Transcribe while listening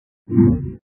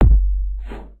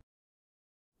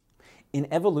In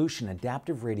evolution,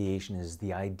 adaptive radiation is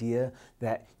the idea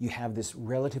that you have this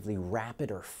relatively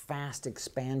rapid or fast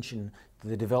expansion to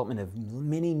the development of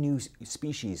many new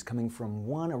species coming from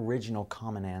one original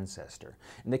common ancestor.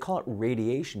 And they call it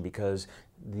radiation because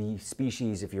the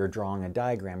species, if you're drawing a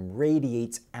diagram,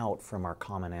 radiates out from our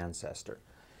common ancestor.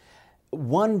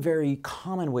 One very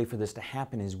common way for this to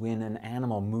happen is when an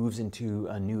animal moves into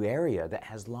a new area that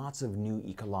has lots of new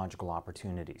ecological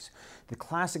opportunities. The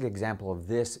classic example of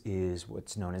this is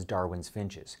what's known as Darwin's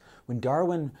finches. When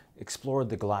Darwin explored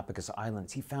the Galapagos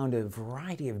Islands, he found a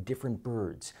variety of different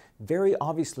birds, very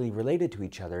obviously related to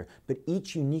each other, but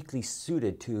each uniquely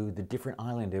suited to the different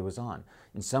island it was on.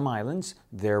 In some islands,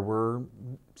 there were,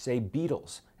 say,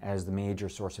 beetles as the major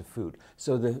source of food.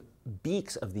 So the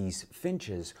beaks of these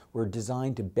finches were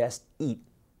designed to best eat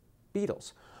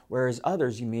beetles, whereas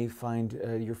others you may find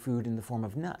your food in the form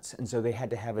of nuts, and so they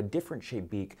had to have a different shaped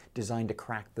beak designed to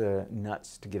crack the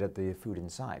nuts to get at the food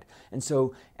inside. And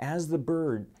so as the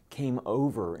bird came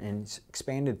over and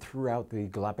expanded throughout the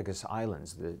Galapagos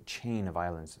Islands, the chain of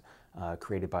islands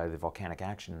created by the volcanic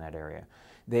action in that area,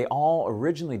 they all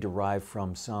originally derived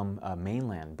from some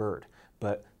mainland bird,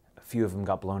 but a few of them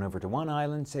got blown over to one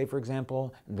island, say for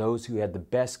example, and those who had the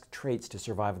best traits to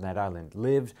survive on that island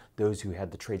lived, those who had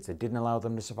the traits that didn't allow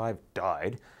them to survive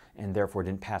died, and therefore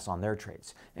didn't pass on their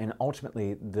traits. And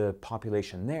ultimately the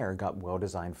population there got well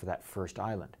designed for that first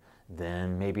island.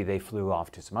 Then maybe they flew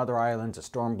off to some other islands, a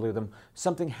storm blew them,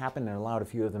 something happened and allowed a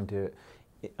few of them to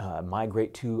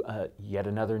migrate to yet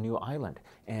another new island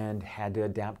and had to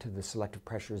adapt to the selective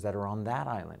pressures that are on that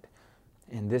island.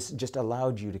 And this just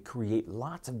allowed you to create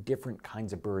lots of different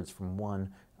kinds of birds from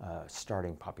one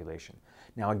starting population.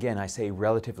 Now again, I say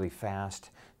relatively fast.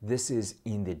 This is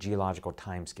in the geological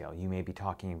timescale. You may be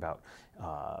talking about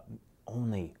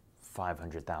only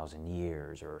 500,000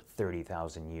 years or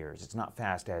 30,000 years. It's not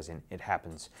fast as in it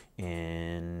happens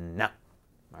in now,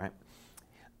 all right?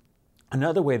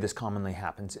 Another way this commonly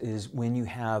happens is when you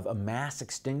have a mass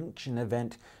extinction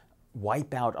event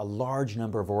wipe out a large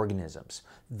number of organisms,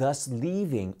 thus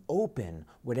leaving open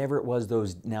whatever it was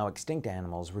those now extinct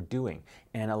animals were doing,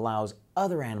 and allows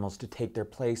other animals to take their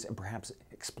place and perhaps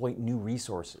exploit new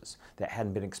resources that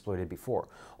hadn't been exploited before.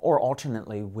 Or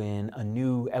alternately, when a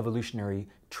new evolutionary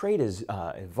trait is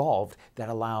evolved that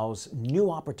allows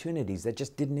new opportunities that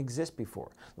just didn't exist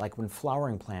before. Like when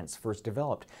flowering plants first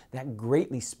developed, that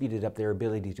greatly speeded up their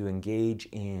ability to engage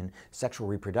in sexual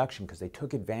reproduction because they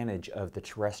took advantage of the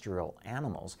terrestrial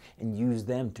animals and used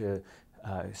them to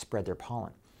spread their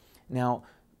pollen. Now,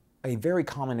 a very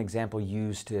common example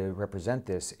used to represent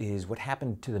this is what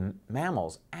happened to the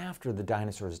mammals after the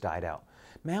dinosaurs died out.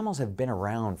 Mammals have been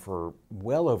around for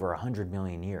well over 100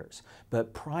 million years,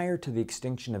 but prior to the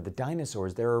extinction of the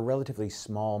dinosaurs, they were a relatively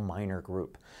small, minor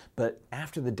group. But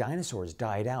after the dinosaurs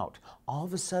died out, all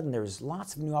of a sudden there's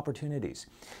lots of new opportunities.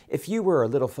 If you were a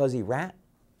little fuzzy rat,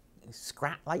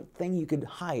 scrat-like thing, you could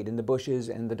hide in the bushes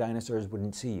and the dinosaurs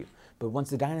wouldn't see you. But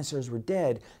once the dinosaurs were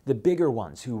dead, the bigger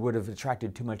ones who would have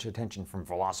attracted too much attention from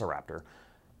Velociraptor,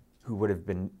 who would have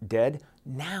been dead,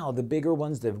 now the bigger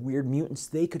ones, the weird mutants,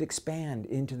 they could expand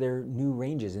into their new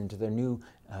ranges, into their new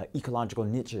ecological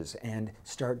niches and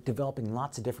start developing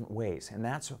lots of different ways. And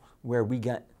that's where we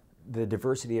get the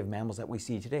diversity of mammals that we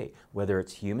see today, whether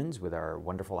it's humans with our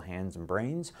wonderful hands and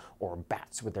brains, or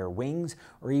bats with their wings,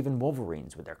 or even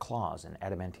wolverines with their claws and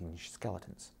adamantine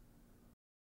skeletons.